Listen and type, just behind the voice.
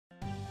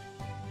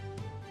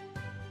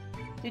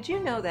Did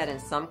you know that in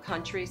some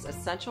countries,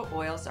 essential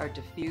oils are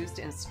diffused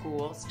in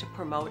schools to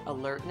promote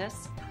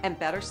alertness and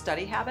better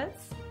study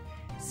habits?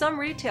 Some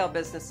retail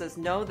businesses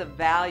know the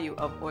value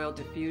of oil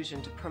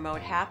diffusion to promote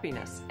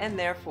happiness and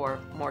therefore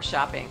more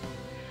shopping.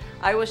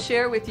 I will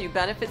share with you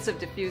benefits of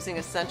diffusing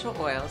essential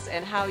oils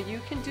and how you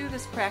can do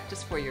this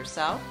practice for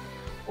yourself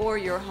or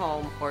your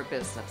home or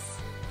business.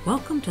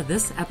 Welcome to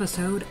this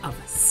episode of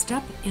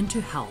Step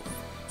into Health,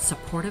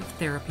 Supportive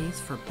Therapies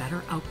for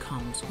Better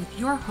Outcomes with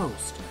your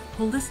host,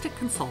 holistic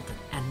consultant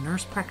and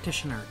nurse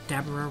practitioner,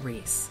 Deborah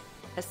Reese.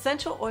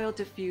 Essential oil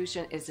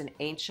diffusion is an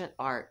ancient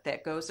art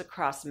that goes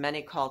across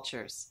many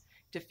cultures.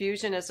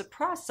 Diffusion is a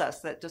process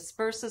that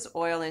disperses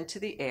oil into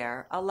the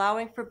air,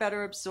 allowing for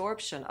better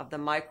absorption of the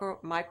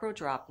micro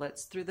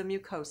droplets through the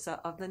mucosa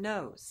of the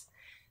nose.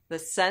 The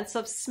sense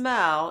of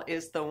smell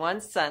is the one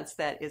sense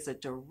that is a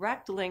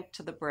direct link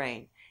to the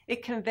brain.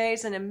 It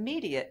conveys an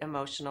immediate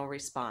emotional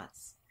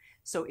response.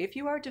 So if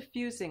you are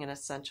diffusing an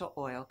essential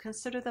oil,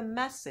 consider the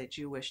message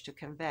you wish to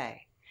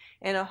convey.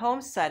 In a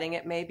home setting,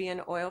 it may be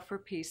an oil for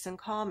peace and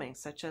calming,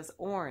 such as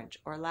orange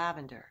or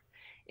lavender.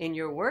 In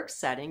your work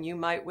setting, you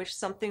might wish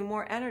something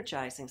more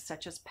energizing,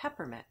 such as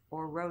peppermint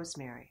or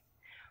rosemary.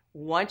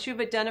 Once you've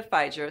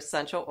identified your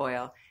essential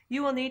oil,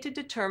 you will need to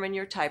determine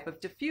your type of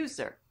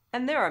diffuser,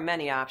 and there are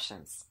many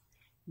options.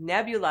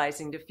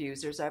 Nebulizing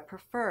diffusers are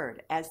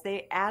preferred as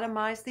they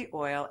atomize the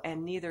oil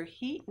and neither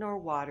heat nor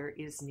water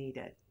is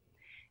needed.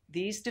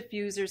 These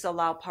diffusers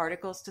allow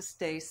particles to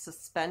stay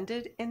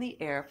suspended in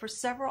the air for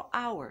several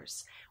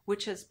hours,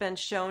 which has been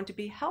shown to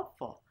be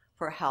helpful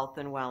for health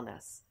and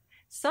wellness.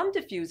 Some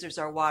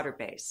diffusers are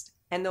water-based,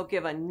 and they'll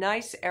give a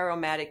nice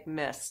aromatic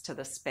mist to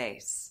the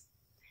space.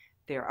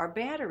 There are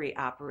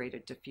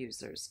battery-operated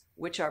diffusers,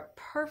 which are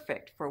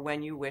perfect for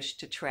when you wish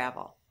to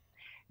travel.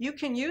 You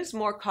can use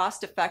more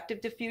cost-effective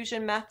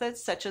diffusion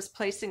methods, such as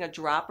placing a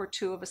drop or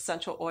two of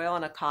essential oil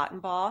in a cotton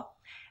ball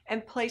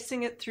and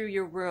placing it through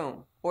your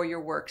room or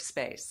your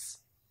workspace.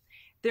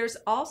 There's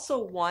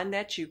also one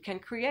that you can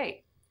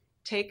create.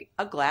 Take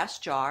a glass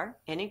jar,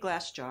 any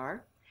glass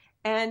jar,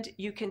 and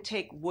you can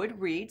take wood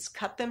reeds,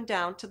 cut them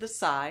down to the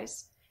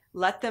size,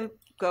 let them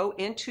go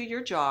into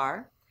your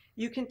jar.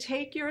 You can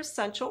take your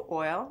essential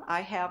oil,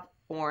 I have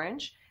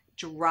orange,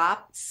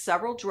 drop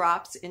several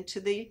drops into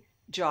the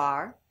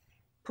jar,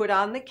 put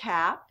on the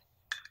cap,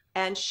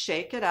 and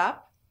shake it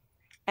up,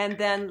 and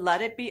then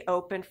let it be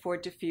open for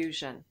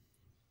diffusion.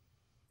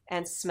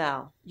 And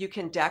smell. You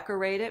can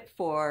decorate it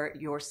for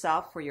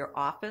yourself, for your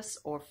office,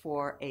 or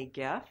for a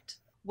gift.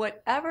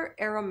 Whatever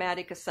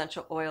aromatic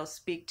essential oils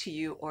speak to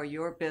you or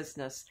your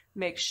business,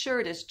 make sure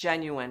it is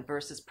genuine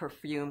versus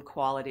perfume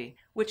quality,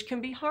 which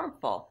can be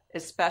harmful,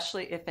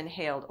 especially if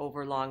inhaled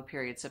over long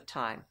periods of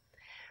time.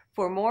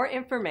 For more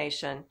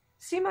information,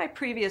 see my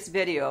previous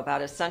video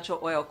about essential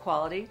oil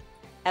quality,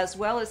 as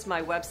well as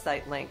my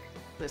website link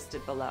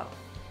listed below.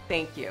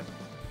 Thank you.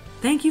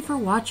 Thank you for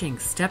watching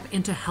Step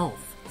into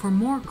Health. For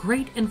more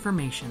great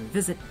information,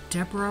 visit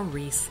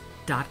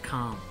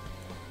DeborahReese.com.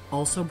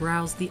 Also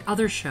browse the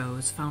other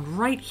shows found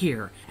right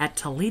here at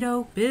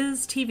Toledo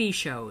Biz TV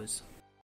Shows.